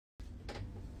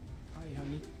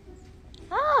me.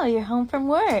 Oh, you're home from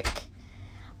work.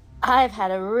 I've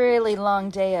had a really long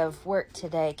day of work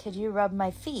today. Could you rub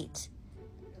my feet?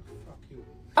 Fuck you.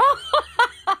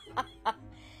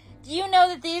 Do you know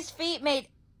that these feet made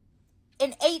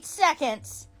in 8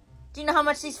 seconds? Do you know how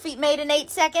much these feet made in 8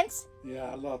 seconds?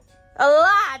 Yeah, a lot. A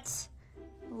lot!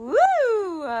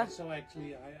 Woo! So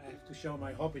actually, I have to show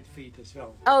my hobbit feet as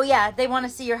well. Oh yeah, they want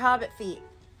to see your hobbit feet.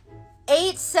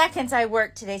 8 seconds I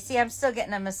worked today. See, I'm still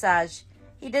getting a massage.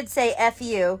 He did say F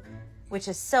you, which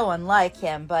is so unlike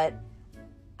him, but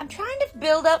I'm trying to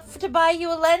build up to buy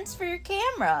you a lens for your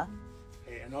camera.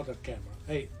 Hey, another camera.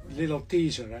 Hey, little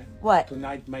teaser, eh? What?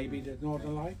 Tonight maybe the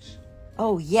Northern Lights?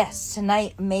 Oh yes,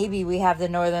 tonight maybe we have the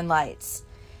Northern Lights.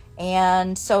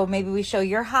 And so maybe we show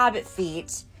your hobbit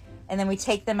feet, and then we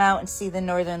take them out and see the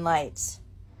Northern Lights.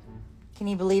 Can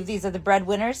you believe these are the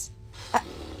breadwinners?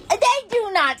 They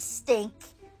do not stink.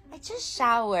 I just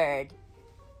showered.